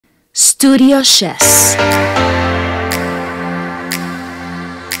Studio Chess.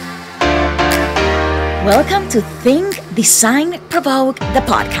 Welcome to Think-Design-Provoke, the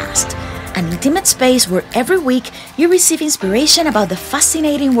podcast, an intimate space where every week you receive inspiration about the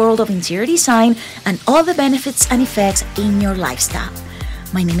fascinating world of interior design and all the benefits and effects in your lifestyle.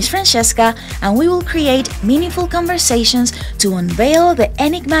 My name is Francesca, and we will create meaningful conversations to unveil the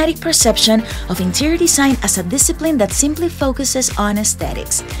enigmatic perception of interior design as a discipline that simply focuses on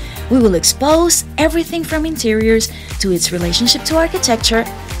aesthetics. We will expose everything from interiors to its relationship to architecture,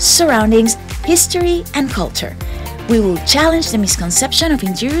 surroundings, history, and culture. We will challenge the misconception of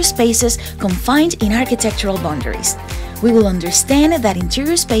interior spaces confined in architectural boundaries. We will understand that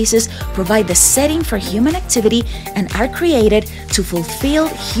interior spaces provide the setting for human activity and are created to fulfill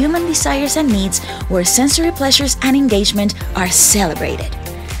human desires and needs, where sensory pleasures and engagement are celebrated.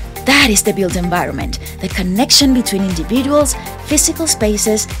 That is the built environment, the connection between individuals, physical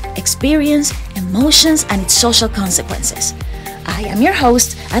spaces, experience, emotions, and its social consequences. I am your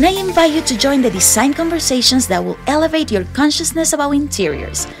host, and I invite you to join the design conversations that will elevate your consciousness about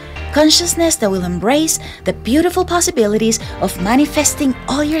interiors. Consciousness that will embrace the beautiful possibilities of manifesting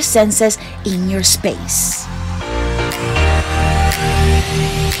all your senses in your space.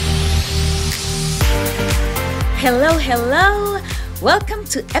 Hello. Welcome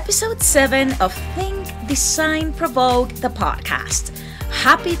to episode 7 of Think-Design-Provoke, the podcast.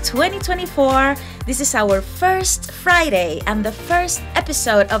 Happy 2024. This is our first Friday and the first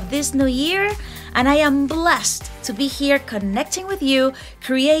episode of this new year, and I am blessed to be here connecting with you,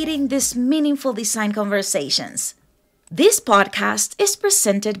 creating these meaningful design conversations. This podcast is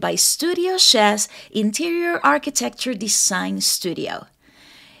presented by Studio Chess Interior Architecture Design Studio.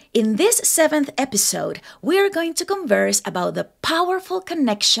 In this 7th episode, we are going to converse about the powerful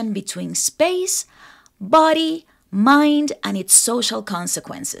connection between space, body, mind, and its social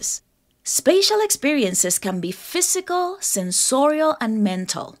consequences. Spatial experiences can be physical, sensorial, and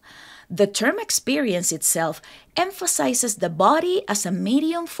mental. The term experience itself emphasizes the body as a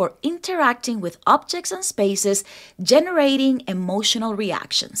medium for interacting with objects and spaces, generating emotional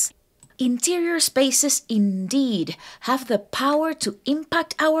reactions. Interior spaces indeed have the power to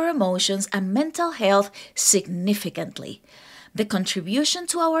impact our emotions and mental health significantly. The contribution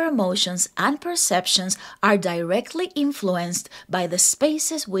to our emotions and perceptions are directly influenced by the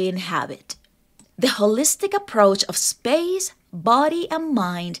spaces we inhabit. The holistic approach of space, body, and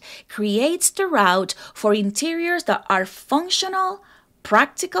mind creates the route for interiors that are functional,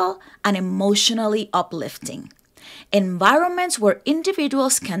 practical, and emotionally uplifting. Environments where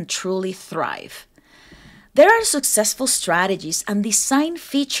individuals can truly thrive. There are successful strategies and design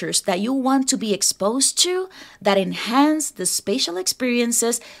features that you want to be exposed to that enhance the spatial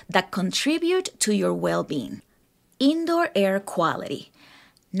experiences that contribute to your well-being. Indoor air quality.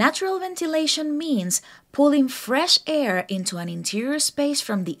 Natural ventilation means pulling fresh air into an interior space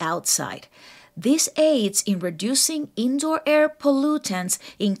from the outside. This aids in reducing indoor air pollutants,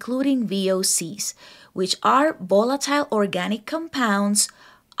 including VOCs, which are volatile organic compounds,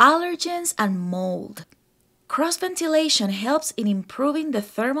 allergens, and mold. Cross-ventilation helps in improving the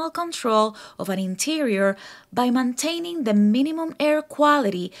thermal control of an interior by maintaining the minimum air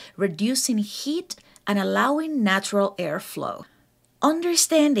quality, reducing heat, and allowing natural airflow.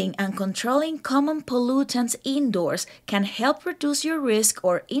 Understanding and controlling common pollutants indoors can help reduce your risk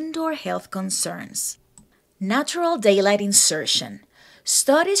or indoor health concerns. Natural daylight insertion.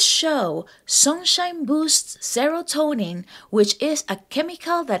 Studies show sunshine boosts serotonin, which is a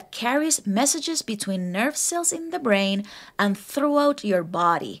chemical that carries messages between nerve cells in the brain and throughout your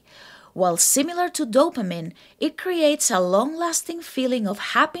body. While similar to dopamine, it creates a long-lasting feeling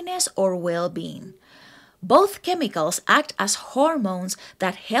of happiness or well-being. Both chemicals act as hormones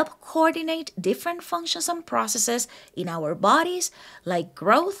that help coordinate different functions and processes in our bodies, like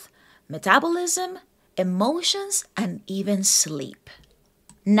growth, metabolism, emotions, and even sleep.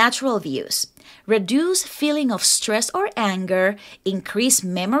 Natural views. Reduce feeling of stress or anger, increase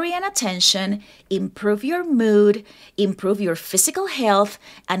memory and attention, improve your mood, improve your physical health,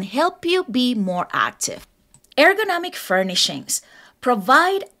 and help you be more active. Ergonomic furnishings.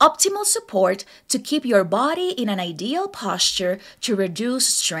 Provide optimal support to keep your body in an ideal posture to reduce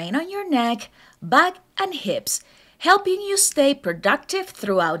strain on your neck, back, and hips, helping you stay productive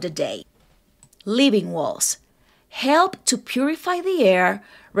throughout the day. Living walls. Help to purify the air,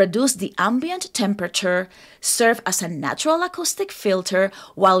 reduce the ambient temperature, serve as a natural acoustic filter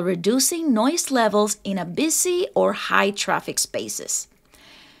while reducing noise levels in a busy or high traffic spaces.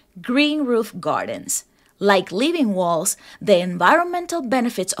 Green roof gardens. Like living walls, the environmental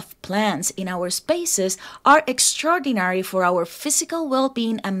benefits of plants in our spaces are extraordinary for our physical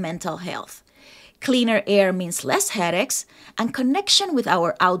well-being and mental health. Cleaner air means less headaches and connection with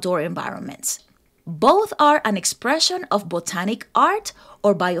our outdoor environments. Both are an expression of botanic art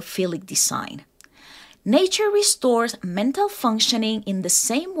or biophilic design. Nature restores mental functioning in the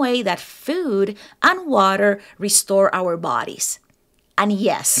same way that food and water restore our bodies. And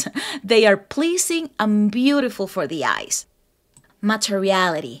yes, they are pleasing and beautiful for the eyes.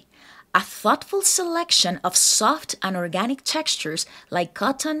 Materiality. A thoughtful selection of soft and organic textures like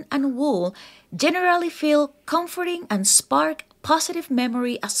cotton and wool generally feel comforting and spark positive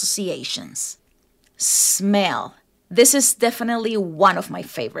memory associations. Smell. This is definitely one of my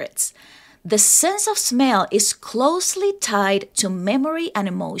favorites. The sense of smell is closely tied to memory and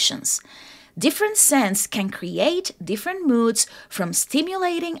emotions. Different scents can create different moods, from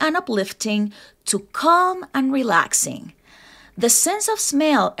stimulating and uplifting to calm and relaxing. The sense of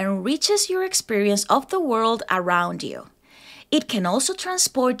smell enriches your experience of the world around you. It can also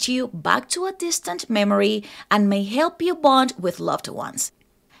transport you back to a distant memory and may help you bond with loved ones.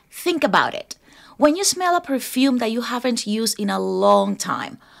 Think about it. When you smell a perfume that you haven't used in a long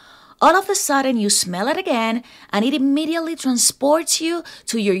time, all of a sudden you smell it again and it immediately transports you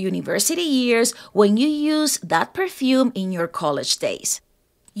to your university years when you used that perfume in your college days.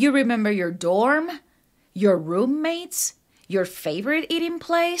 You remember your dorm, your roommates, your favorite eating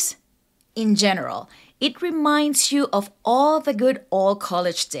place? In general, it reminds you of all the good old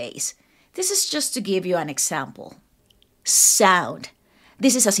college days. This is just to give you an example. Sound.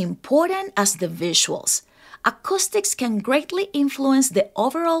 This is as important as the visuals. Acoustics can greatly influence the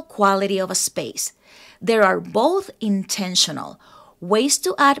overall quality of a space. There are both intentional, ways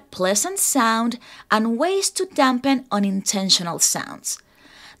to add pleasant sound, and ways to dampen unintentional sounds.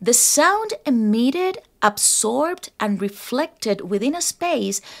 The sound emitted, absorbed, and reflected within a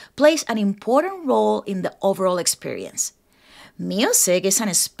space plays an important role in the overall experience. Music is an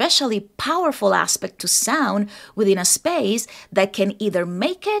especially powerful aspect to sound within a space that can either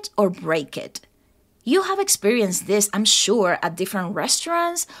make it or break it. You have experienced this, I'm sure, at different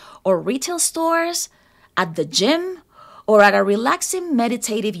restaurants or retail stores, at the gym, or at a relaxing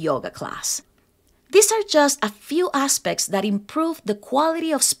meditative yoga class. These are just a few aspects that improve the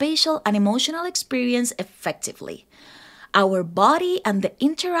quality of spatial and emotional experience effectively. Our body and the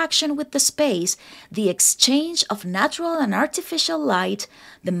interaction with the space, the exchange of natural and artificial light,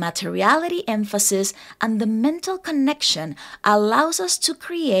 the materiality emphasis, and the mental connection allows us to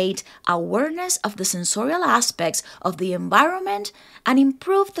create awareness of the sensorial aspects of the environment and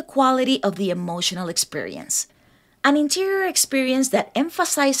improve the quality of the emotional experience. An interior experience that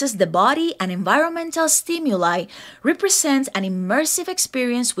emphasizes the body and environmental stimuli represents an immersive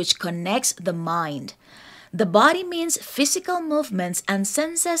experience which connects the mind. The body means physical movements and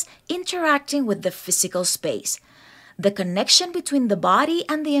senses interacting with the physical space. The connection between the body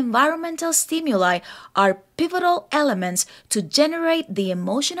and the environmental stimuli are pivotal elements to generate the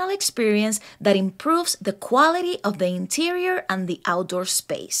emotional experience that improves the quality of the interior and the outdoor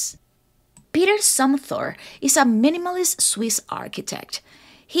space. Peter Zumthor is a minimalist Swiss architect.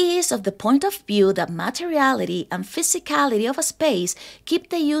 He is of the point of view that materiality and physicality of a space keep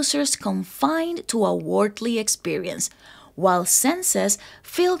the users confined to a worldly experience, while senses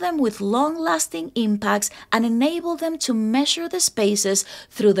fill them with long-lasting impacts and enable them to measure the spaces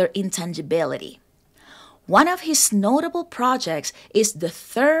through their intangibility. One of his notable projects is the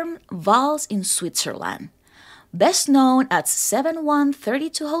Therme Vals in Switzerland, best known as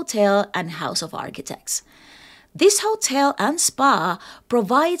 7132 Hotel and House of Architects. This hotel and spa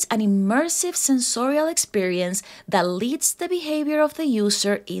provides an immersive sensorial experience that leads the behavior of the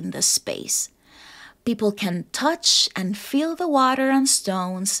user in the space. People can touch and feel the water and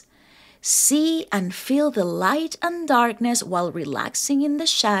stones, see and feel the light and darkness while relaxing in the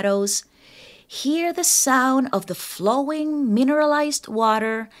shadows, hear the sound of the flowing mineralized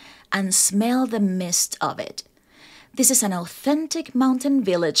water, and smell the mist of it. This is an authentic mountain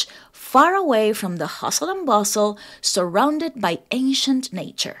village far away from the hustle and bustle, surrounded by ancient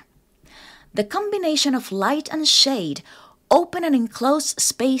nature. The combination of light and shade, open and enclosed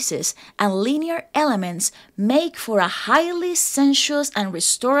spaces, and linear elements make for a highly sensuous and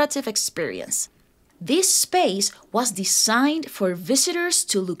restorative experience. This space was designed for visitors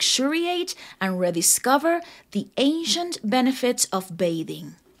to luxuriate and rediscover the ancient benefits of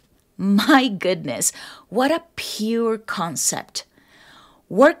bathing. My goodness, what a pure concept.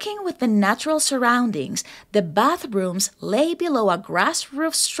 Working with the natural surroundings, the bathrooms lay below a grass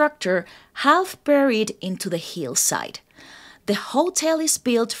roof structure half buried into the hillside. The hotel is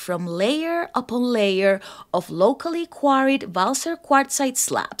built from layer upon layer of locally quarried valser quartzite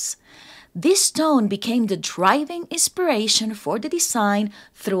slabs. This stone became the driving inspiration for the design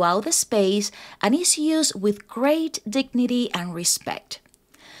throughout the space and is used with great dignity and respect.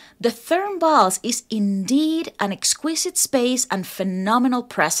 The Thermvals is indeed an exquisite space and phenomenal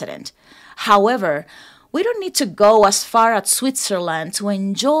precedent. However, we don't need to go as far as Switzerland to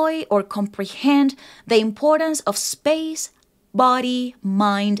enjoy or comprehend the importance of space, body,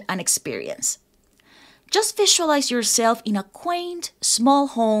 mind, and experience. Just visualize yourself in a quaint, small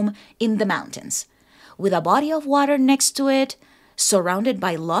home in the mountains, with a body of water next to it, surrounded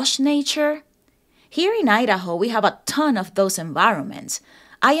by lush nature. Here in Idaho, we have a ton of those environments.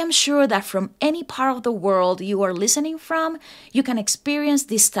 I am sure that from any part of the world you are listening from, you can experience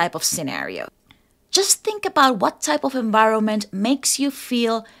this type of scenario. Just think about what type of environment makes you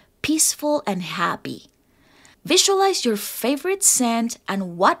feel peaceful and happy. Visualize your favorite scent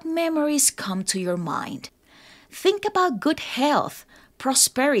and what memories come to your mind. Think about good health,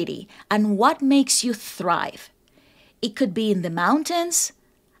 prosperity, and what makes you thrive. It could be in the mountains,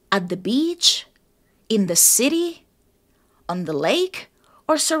 at the beach, in the city, on the lake,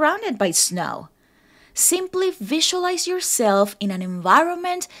 or surrounded by snow. Simply visualize yourself in an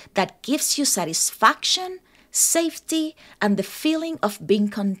environment that gives you satisfaction, safety, and the feeling of being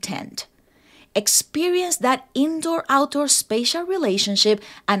content. Experience that indoor-outdoor spatial relationship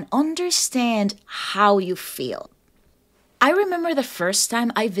and understand how you feel. I remember the first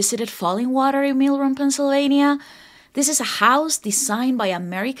time I visited Falling Water in Mill Run, Pennsylvania. This is a house designed by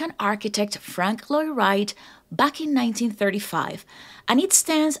American architect Frank Lloyd Wright back in 1935, and it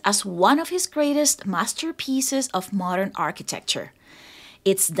stands as one of his greatest masterpieces of modern architecture.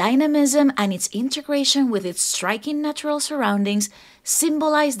 Its dynamism and its integration with its striking natural surroundings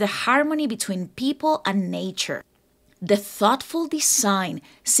symbolize the harmony between people and nature. The thoughtful design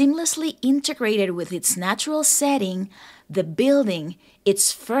seamlessly integrated with its natural setting, the building,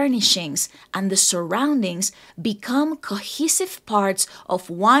 its furnishings, and the surroundings become cohesive parts of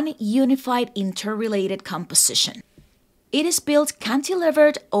one unified interrelated composition. It is built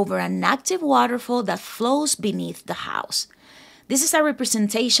cantilevered over an active waterfall that flows beneath the house. This is a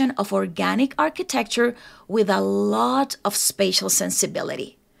representation of organic architecture with a lot of spatial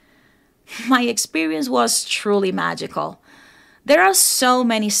sensibility. My experience was truly magical. There are so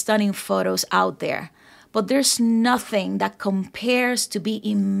many stunning photos out there, but there's nothing that compares to be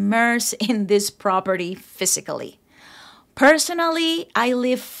immersed in this property physically. Personally, I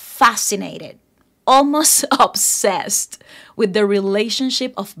live fascinated, almost obsessed with the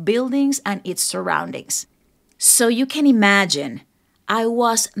relationship of buildings and its surroundings. So you can imagine, I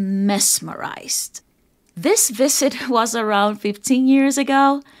was mesmerized. This visit was around 15 years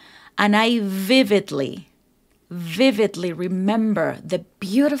ago, and I vividly remember the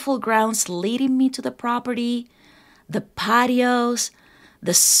beautiful grounds leading me to the property, the patios,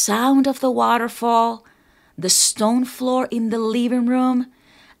 the sound of the waterfall, the stone floor in the living room,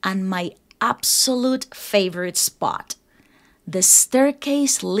 and my absolute favorite spot, the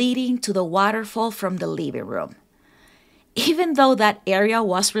staircase leading to the waterfall from the living room. Even though that area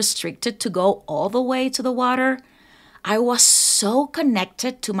was restricted to go all the way to the water, I was so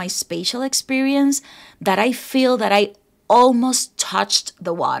connected to my spatial experience that I feel that I almost touched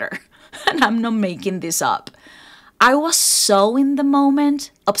the water. And I'm not making this up. I was so in the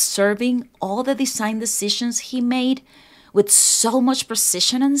moment, observing all the design decisions he made with so much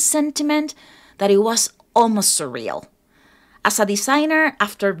precision and sentiment that it was almost surreal. As a designer,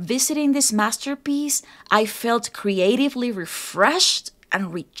 after visiting this masterpiece, I felt creatively refreshed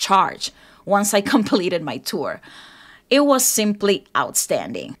and recharged once I completed my tour. It was simply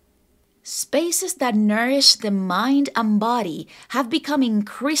outstanding. Spaces that nourish the mind and body have become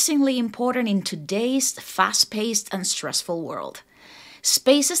increasingly important in today's fast-paced and stressful world.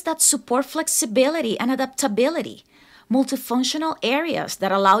 Spaces that support flexibility and adaptability. Multifunctional areas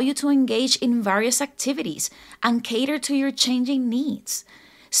that allow you to engage in various activities and cater to your changing needs.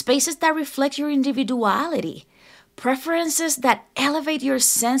 Spaces that reflect your individuality. Preferences that elevate your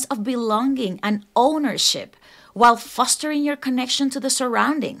sense of belonging and ownership while fostering your connection to the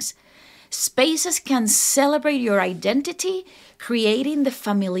surroundings. Spaces can celebrate your identity, creating the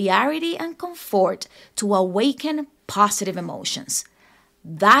familiarity and comfort to awaken positive emotions.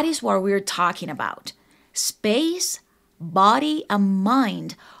 That is what we're talking about. Space, body, and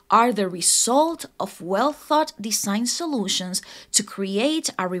mind are the result of well-thought design solutions to create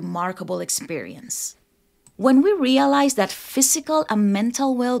a remarkable experience. When we realize that physical and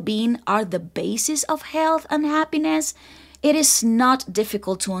mental well-being are the basis of health and happiness, It is not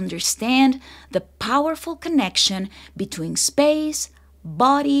difficult to understand the powerful connection between space,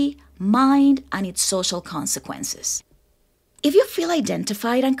 body, mind, and its social consequences. If you feel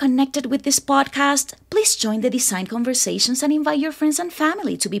identified and connected with this podcast, please join the design conversations and invite your friends and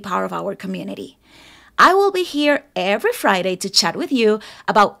family to be part of our community. I will be here every Friday to chat with you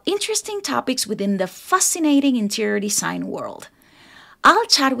about interesting topics within the fascinating interior design world. I'll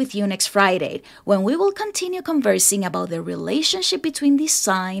chat with you next Friday when we will continue conversing about the relationship between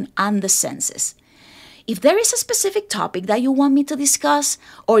design and the senses. If there is a specific topic that you want me to discuss,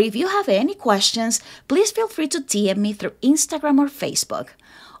 or if you have any questions, please feel free to DM me through Instagram or Facebook.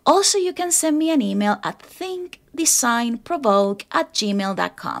 Also, you can send me an email at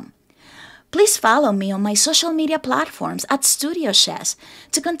thinkdesignprovoke@gmail.com. Please follow me on my social media platforms at Studio Chess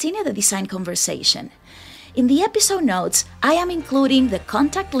to continue the design conversation. In the episode notes, I am including the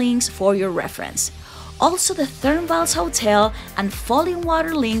contact links for your reference. Also the Thermvals Hotel and Falling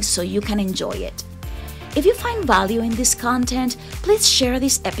Water links so you can enjoy it. If you find value in this content, please share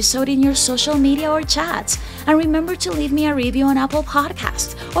this episode in your social media or chats, and remember to leave me a review on Apple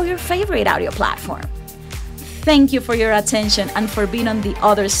Podcasts or your favorite audio platform. Thank you for your attention and for being on the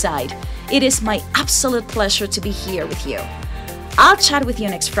other side. It is my absolute pleasure to be here with you. I'll chat with you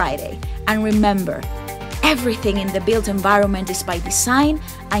next Friday, and remember, everything in the built environment is by design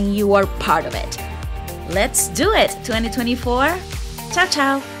and you are part of it. Let's do it, 2024. Ciao,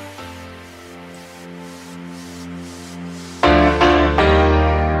 ciao.